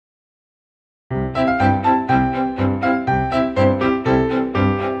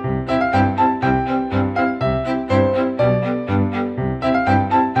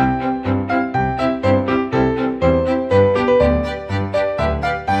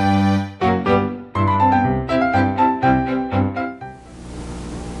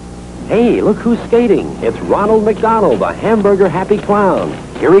Hey, look who's skating. It's Ronald McDonald, the hamburger happy clown.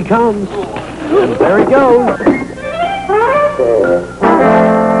 Here he comes. And there he goes.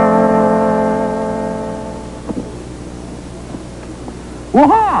 Well,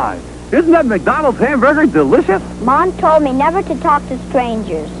 hi! Isn't that McDonald's hamburger delicious? Mom told me never to talk to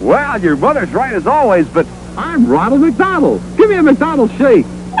strangers. Well, your mother's right as always, but I'm Ronald McDonald. Give me a McDonald's shake.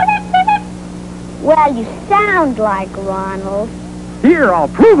 Well, you sound like Ronald. Here, I'll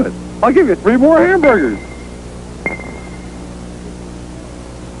prove it. I'll give you 3 more hamburgers.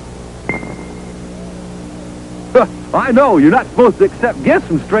 I know, you're not supposed to accept gifts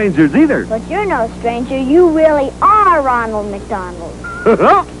from strangers either. But you're no stranger. You really are Ronald McDonald.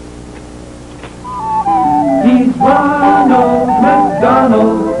 He's Ronald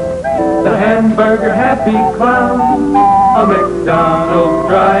McDonald, the hamburger happy clown. A McDonald's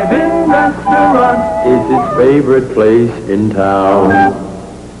drive-in restaurant is his favorite place in town.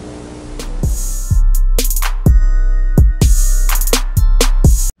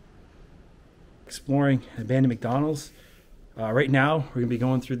 Exploring abandoned McDonald's. Right now, we're going to be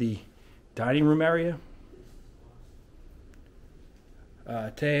going through the dining room area.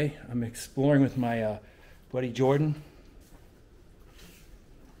 Today, I'm exploring with my buddy Jordan.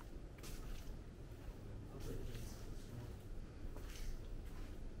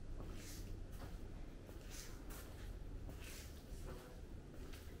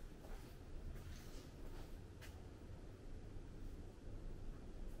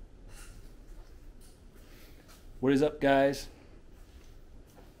 What is up, guys?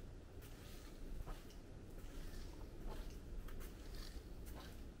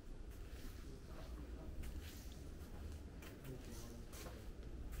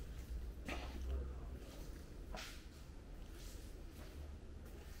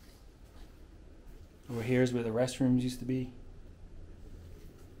 Over here is where the restrooms used to be.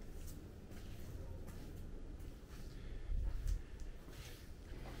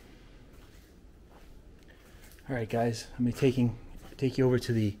 All right, guys, I'm gonna take you over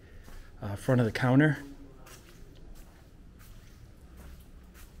to the front of the counter.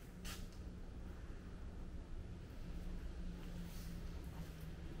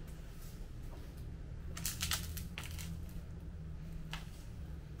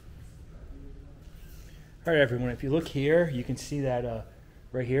 All right, everyone, if you look here, you can see that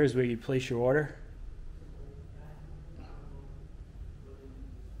right here is where you place your order.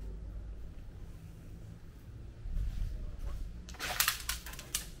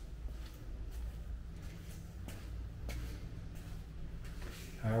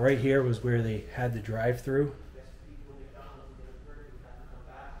 Right here was where they had the drive-through.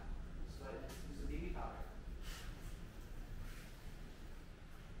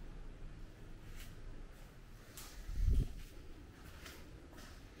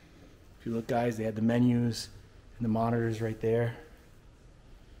 If you look, guys, they had the menus and the monitors right there.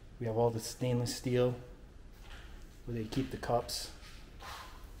 We have all the stainless steel where they keep the cups.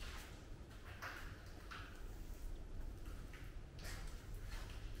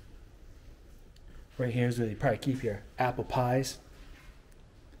 Right here is where they probably keep your apple pies.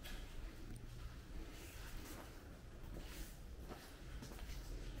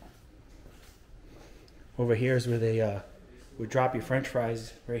 Over here is where they would drop your French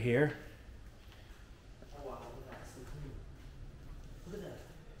fries right here.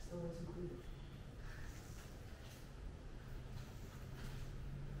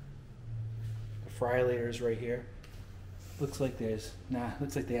 The fry laters right here. Looks like there's,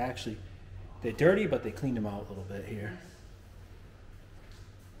 looks like they actually, they're dirty, but they cleaned them out a little bit here.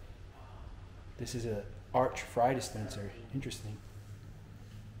 This is a arch fry dispenser. Interesting.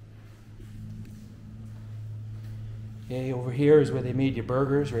 Okay, over here is where they made your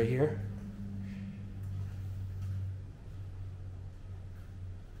burgers, right here.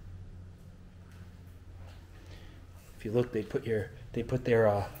 If you look, they put their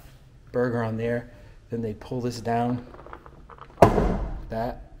burger on there, then they pull this down,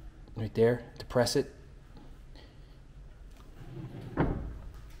 that right there, to press it.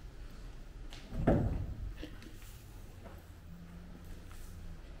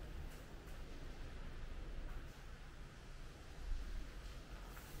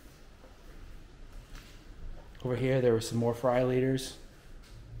 Over here, there were some more fry laters.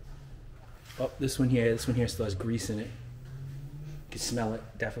 Oh, this one here still has grease in it. You can smell it,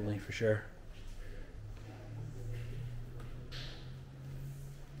 definitely, for sure.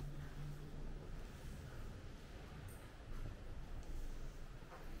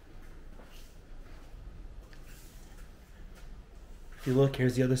 If you look,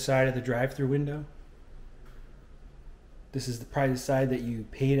 here's the other side of the drive-through window. This is probably the side that you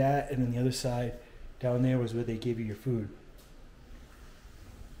paid at, and then the other side down there was where they gave you your food.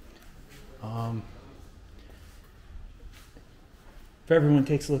 If everyone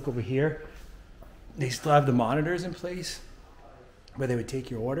takes a look over here, they still have the monitors in place where they would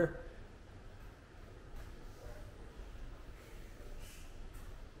take your order.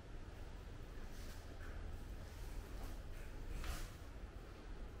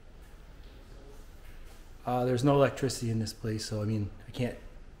 There's no electricity in this place, so I mean, I can't,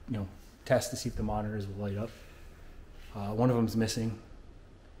 test to see if the monitors will light up. One of them's missing.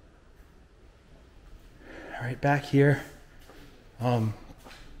 All right, back here, through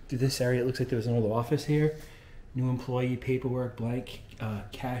this area, it looks like there was an old office here. New employee paperwork, blank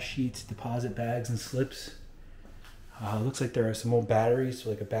cash sheets, deposit bags, and slips. Looks like there are some old batteries, so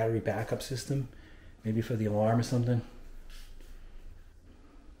like a battery backup system, maybe for the alarm or something.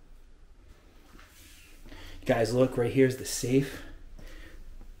 You guys, look, right here's the safe.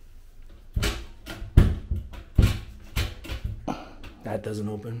 That doesn't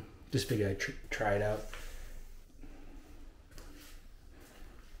open. Just figured I'd try it out.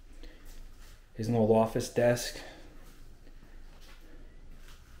 Here's an old office desk.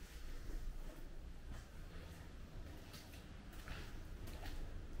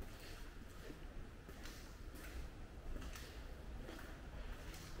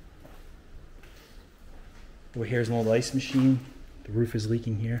 Over here's an old ice machine. The roof is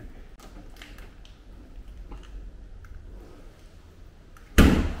leaking here.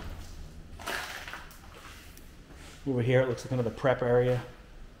 Over here it looks like another prep area.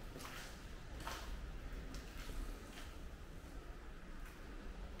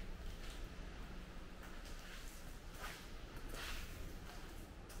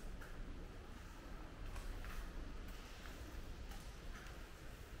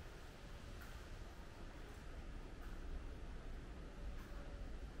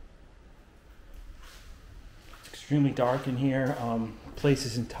 Extremely dark in here. Place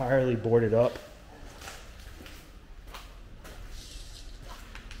is entirely boarded up.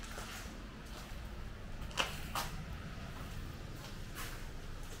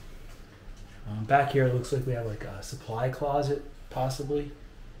 Back here it looks like we have like a supply closet, possibly.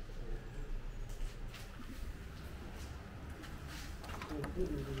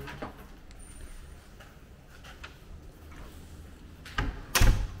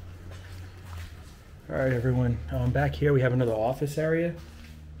 All right, everyone. Back here we have another office area.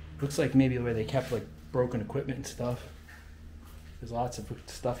 Looks like maybe where they kept like broken equipment and stuff. There's lots of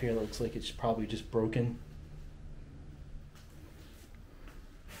stuff here that looks like it's probably just broken.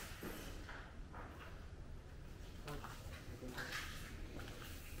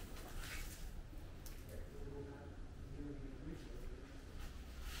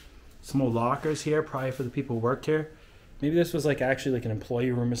 Some old lockers here, probably for the people who worked here. Maybe this was like actually like an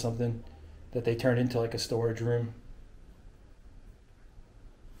employee room or something that they turned into like a storage room.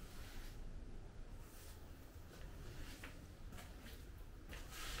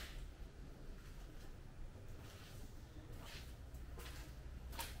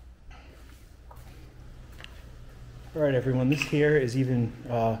 All right, everyone, this here is even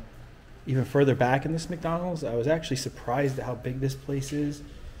further back in this McDonald's. I was actually surprised at how big this place is.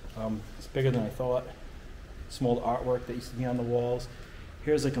 It's bigger than I thought. Some old artwork that used to be on the walls.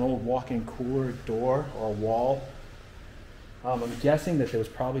 Here's like an old walk-in cooler door or a wall. I'm guessing that there was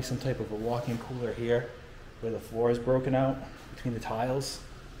probably some type of a walk-in cooler here where the floor is broken out between the tiles.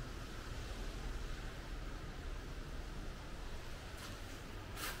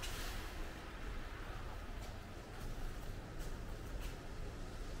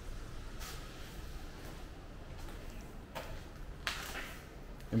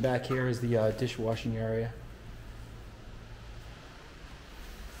 And back here is the dishwashing area.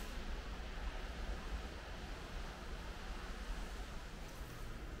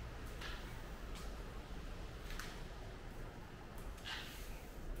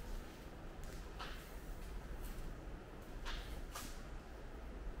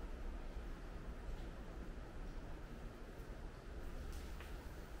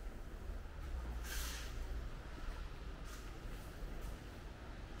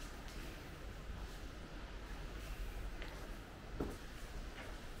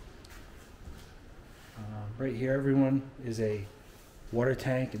 Right here, everyone, is a water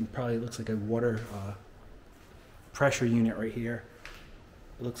tank, and probably looks like a water pressure unit right here.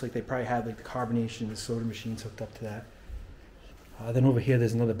 It looks like they probably had like the carbonation and the soda machines hooked up to that. Then over here,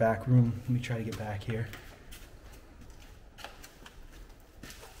 there's another back room. Let me try to get back here.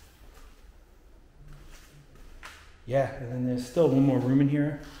 Yeah, and then there's still one more room in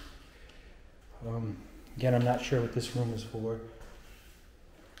here. Again, I'm not sure what this room is for.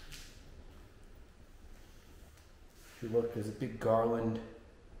 If you look, there's a big Garland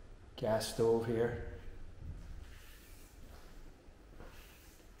gas stove here.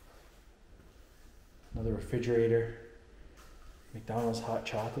 Another refrigerator. McDonald's hot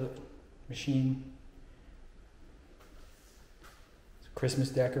chocolate machine. Christmas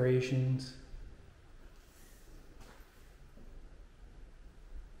decorations.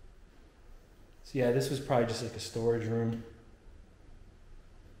 So yeah, this was probably just like a storage room.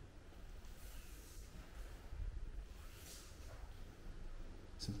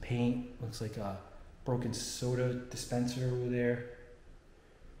 Some paint, looks like a broken soda dispenser over there.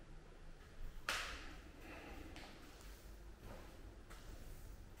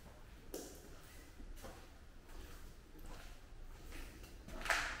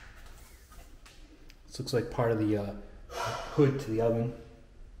 This looks like part of the hood to the oven.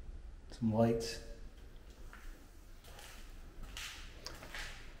 Some lights.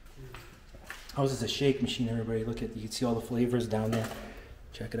 Oh, this is a shake machine, everybody. Look at, you can see all the flavors down there.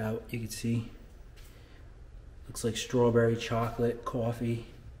 Check it out, you can see. Looks like strawberry, chocolate, coffee.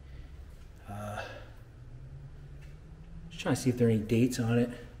 Just trying to see if there are any dates on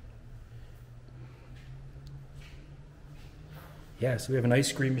it. Yeah, so we have an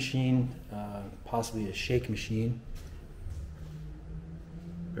ice cream machine, possibly a shake machine.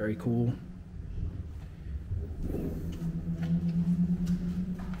 Very cool.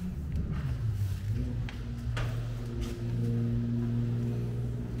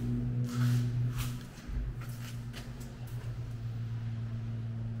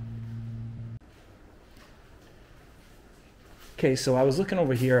 Okay, so I was looking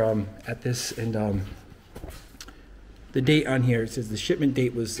over here at this, and the date on here, it says the shipment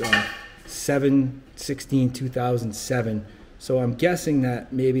date was 7/16/2007. So I'm guessing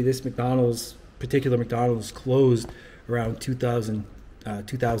that maybe this particular McDonald's closed around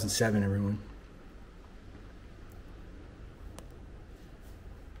 2007, everyone.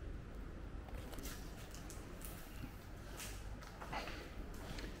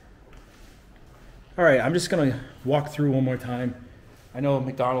 All right, I'm just gonna walk through one more time. I know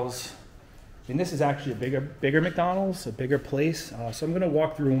McDonald's, and this is actually a bigger McDonald's, a bigger place. So I'm gonna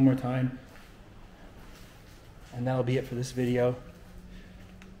walk through one more time, and that'll be it for this video.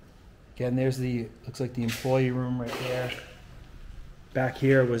 Again, there's looks like the employee room right there. Back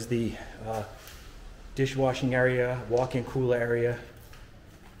here was the dishwashing area, walk-in cooler area.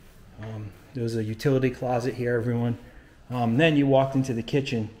 There was a utility closet here, everyone. Then you walked into the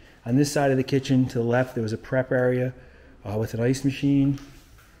kitchen. On this side of the kitchen to the left, there was a prep area with an ice machine.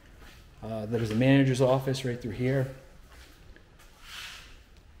 There was a manager's office right through here.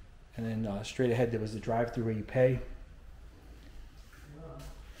 And then straight ahead, there was the drive-through where you pay.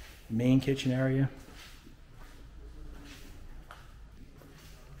 Main kitchen area.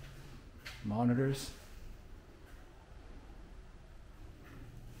 Monitors.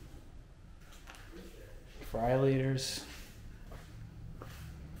 Fryalators.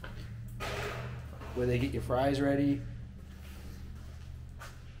 Where they get your fries ready.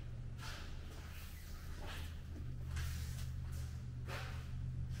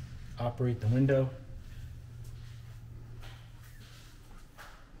 Operate the window.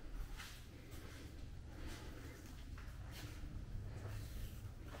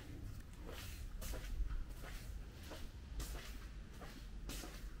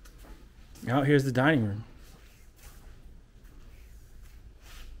 Now here's the dining room.